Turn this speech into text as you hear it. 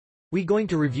We're going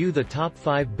to review the top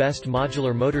 5 best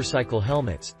modular motorcycle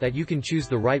helmets, that you can choose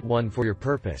the right one for your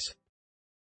purpose.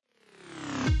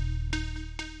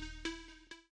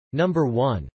 Number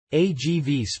 1.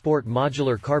 AGV Sport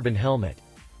Modular Carbon Helmet.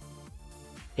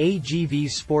 AGV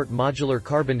Sport Modular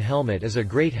Carbon Helmet is a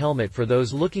great helmet for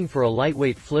those looking for a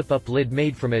lightweight flip-up lid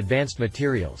made from advanced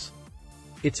materials.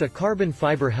 It's a carbon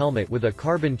fiber helmet with a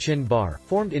carbon chin bar,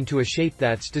 formed into a shape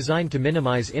that's designed to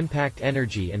minimize impact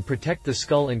energy and protect the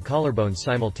skull and collarbone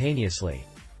simultaneously.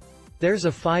 There's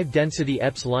a 5-density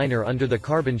EPS liner under the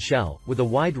carbon shell, with a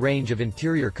wide range of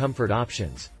interior comfort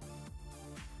options.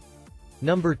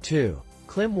 Number 2.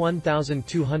 Klim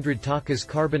 1200 Taka's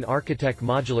Carbon Architect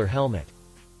Modular Helmet.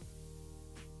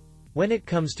 When it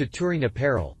comes to touring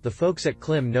apparel, the folks at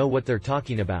Klim know what they're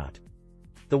talking about.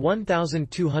 The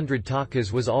 1200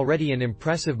 Takas was already an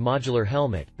impressive modular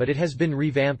helmet, but it has been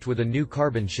revamped with a new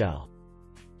carbon shell.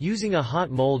 Using a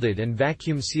hot-molded and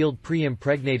vacuum-sealed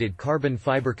pre-impregnated carbon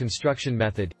fiber construction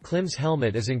method, Klim's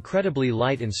helmet is incredibly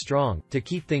light and strong. To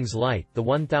keep things light, the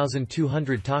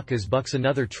 1200 Takas bucks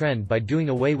another trend by doing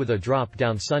away with a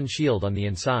drop-down sun shield on the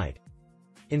inside.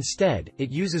 Instead,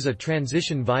 it uses a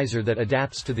transition visor that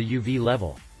adapts to the UV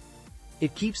level.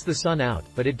 It keeps the sun out,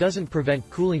 but it doesn't prevent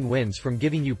cooling winds from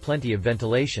giving you plenty of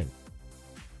ventilation.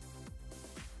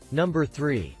 Number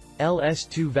 3.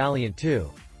 LS2 Valiant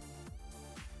 2.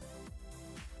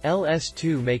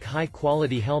 LS2 make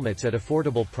high-quality helmets at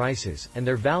affordable prices, and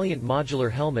their Valiant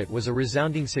modular helmet was a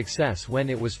resounding success when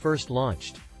it was first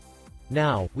launched.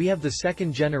 Now, we have the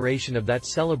second generation of that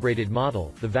celebrated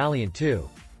model, the Valiant 2.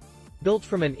 Built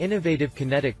from an innovative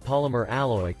kinetic polymer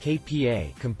alloy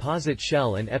 (KPA) composite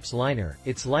shell and EPS liner,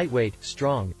 it's lightweight,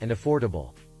 strong, and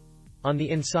affordable. On the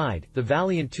inside, the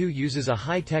Valiant 2 uses a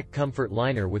high-tech comfort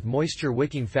liner with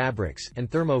moisture-wicking fabrics, and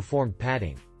thermo-formed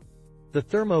padding. The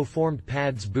thermo-formed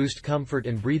pads boost comfort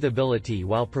and breathability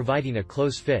while providing a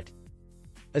close fit.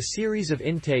 A series of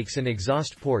intakes and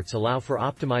exhaust ports allow for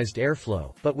optimized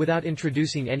airflow, but without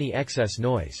introducing any excess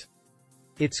noise.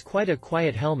 It's quite a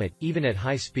quiet helmet, even at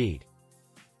high speed.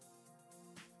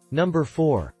 Number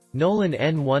 4. Nolan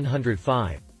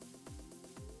N105.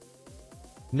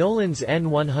 Nolan's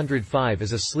N105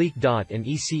 is a sleek DOT and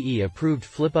ECE-approved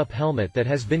flip-up helmet that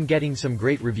has been getting some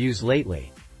great reviews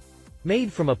lately.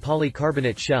 Made from a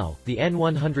polycarbonate shell, the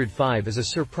N105 is a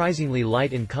surprisingly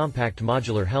light and compact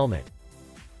modular helmet.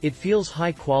 It feels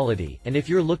high quality, and if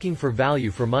you're looking for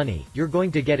value for money, you're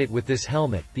going to get it with this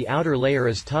helmet. The outer layer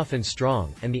is tough and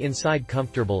strong, and the inside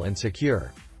comfortable and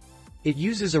secure. It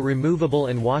uses a removable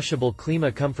and washable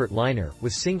Klima Comfort liner,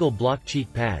 with single block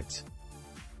cheek pads.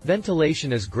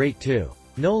 Ventilation is great too.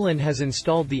 Nolan has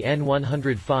installed the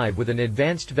N105 with an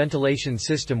advanced ventilation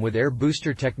system with air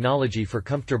booster technology for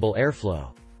comfortable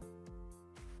airflow.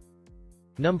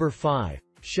 Number 5.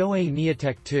 Shoei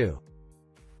Neotech 2.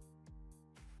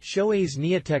 Shoei's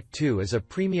Neotech 2 is a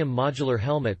premium modular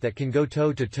helmet that can go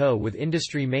toe-to-toe with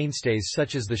industry mainstays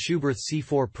such as the Schuberth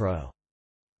C4 Pro.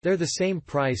 They're the same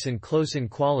price and close in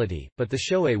quality, but the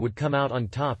Shoei would come out on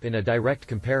top in a direct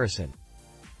comparison.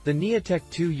 The Neotech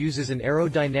 2 uses an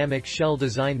aerodynamic shell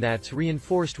design that's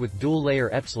reinforced with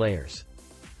dual-layer EPS layers.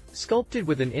 Sculpted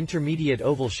with an intermediate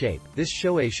oval shape, this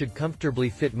Shoei should comfortably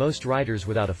fit most riders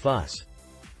without a fuss.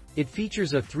 It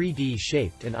features a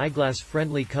 3D-shaped and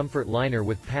eyeglass-friendly comfort liner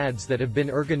with pads that have been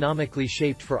ergonomically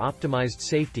shaped for optimized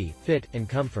safety, fit, and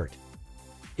comfort.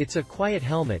 It's a quiet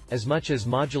helmet, as much as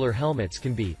modular helmets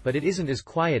can be, but it isn't as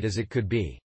quiet as it could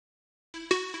be.